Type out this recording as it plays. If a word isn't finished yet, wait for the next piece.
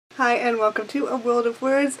Hi and welcome to A World of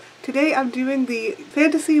Words. Today I'm doing the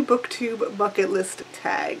Fantasy Booktube bucket list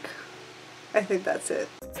tag. I think that's it.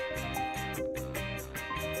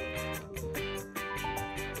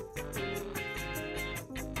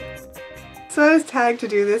 So I was tagged to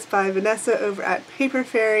do this by Vanessa over at Paper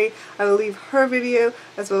Fairy. I will leave her video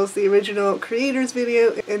as well as the original creator's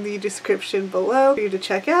video in the description below for you to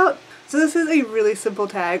check out. So this is a really simple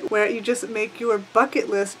tag where you just make your bucket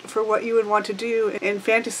list for what you would want to do in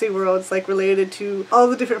fantasy worlds, like related to all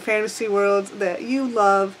the different fantasy worlds that you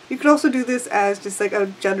love. You can also do this as just like a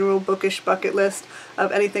general bookish bucket list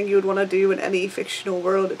of anything you would want to do in any fictional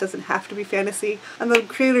world. It doesn't have to be fantasy. And the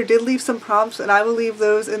creator did leave some prompts, and I will leave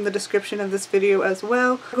those in the description of this video as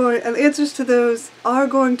well. And the answers to those are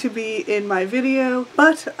going to be in my video,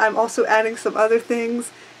 but I'm also adding some other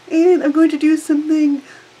things, and I'm going to do something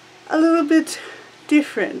a little bit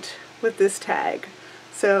different with this tag.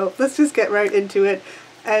 So let's just get right into it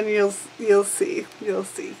and you'll see.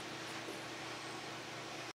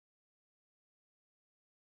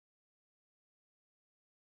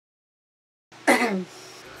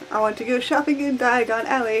 I want to go shopping in Diagon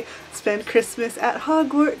Alley, spend Christmas at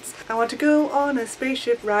Hogwarts. I want to go on a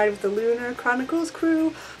spaceship ride with the Lunar Chronicles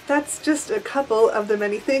crew. That's just a couple of the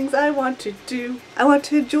many things I want to do. I want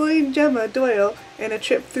to join Gemma Doyle in a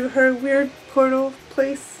trip through her weird portal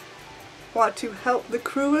place. Want to help the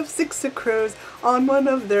crew of Six of Crows on one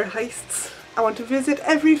of their heists. I want to visit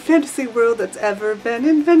every fantasy world that's ever been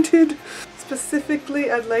invented.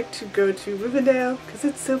 Specifically, I'd like to go to Rivendell because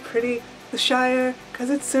it's so pretty, the Shire because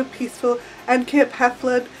it's so peaceful, and Camp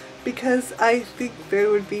Half-Blood because I think there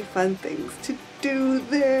would be fun things to do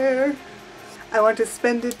there. I want to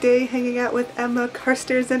spend a day hanging out with Emma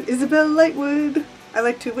Carstairs and Isabel Lightwood. I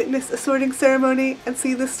like to witness a sorting ceremony and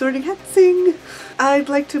see the sorting hat sing. I'd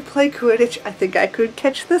like to play Quidditch. I think I could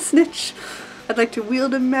catch the snitch. I'd like to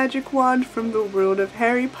wield a magic wand from the world of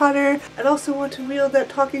Harry Potter. I'd also want to wield that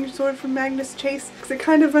talking sword from Magnus Chase because it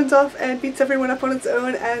kind of runs off and beats everyone up on its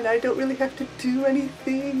own and I don't really have to do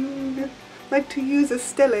anything. I'd like to use a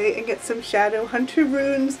stele and get some Shadow Hunter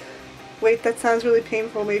runes. Wait, that sounds really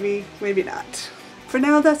painful, maybe not. For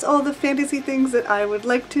now, that's all the fantasy things that I would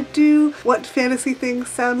like to do. What fantasy things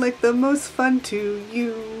sound like the most fun to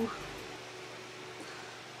you?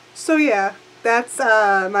 So yeah, that's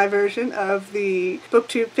my version of the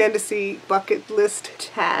Booktube Fantasy Bucket List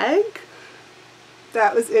tag.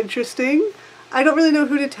 That was interesting. I don't really know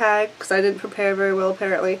who to tag because I didn't prepare very well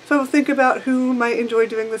apparently. So I'll think about who might enjoy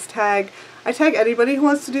doing this tag. I tag anybody who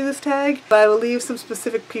wants to do this tag, but I will leave some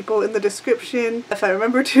specific people in the description if I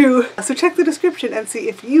remember to. So check the description and see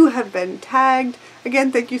if you have been tagged.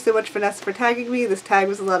 Again, thank you so much, Vanessa, for tagging me. This tag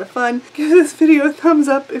was a lot of fun. Give this video a thumbs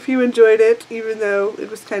up if you enjoyed it, even though it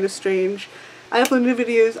was kind of strange. I upload new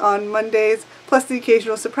videos on Mondays, plus the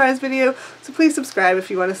occasional surprise video, so please subscribe if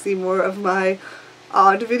you want to see more of my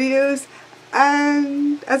odd videos.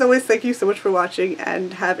 And as always, thank you so much for watching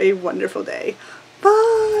and have a wonderful day.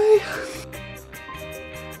 Bye!